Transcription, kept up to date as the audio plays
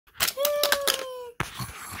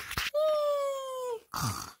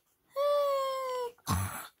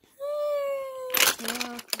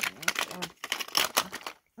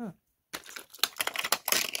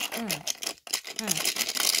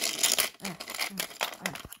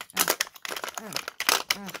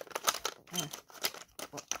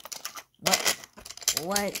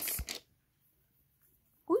What?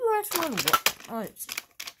 Who you answering? What?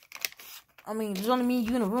 I mean, there's only me and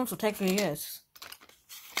you in the room, so technically yes.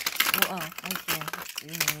 Well, okay.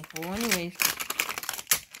 Well, anyways,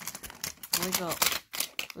 here we go.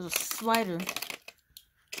 There's a spider.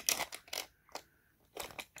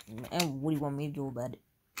 And what do you want me to do about it?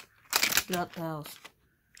 Get out the house.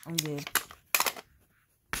 I'm good.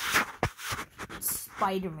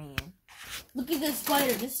 Spider-Man. Look at this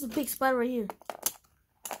spider. This is a big spider right here.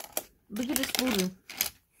 Look at this spooter.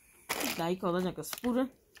 Now you call that like a spooter?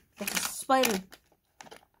 That's a spider.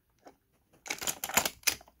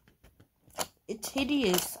 It's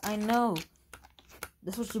hideous. I know.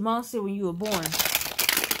 That's what your mom said when you were born.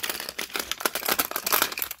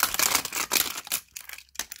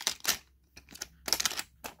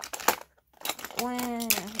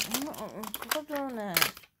 Stop doing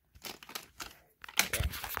that. Okay.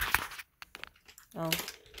 Oh.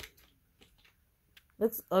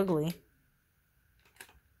 Looks ugly.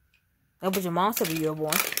 That was your mom said when you were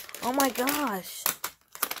born. Oh my gosh.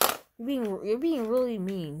 You're being really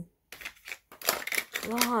mean.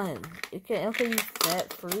 God. Okay, you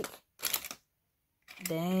fat freak.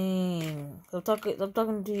 Dang. I'm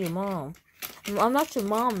talking to your mom. I'm not your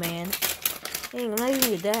mom, man. Dang, I'm not even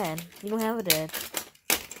your dad. You don't have a dad.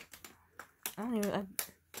 I don't even...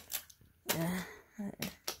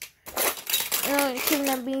 No, it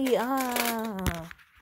shouldn't be...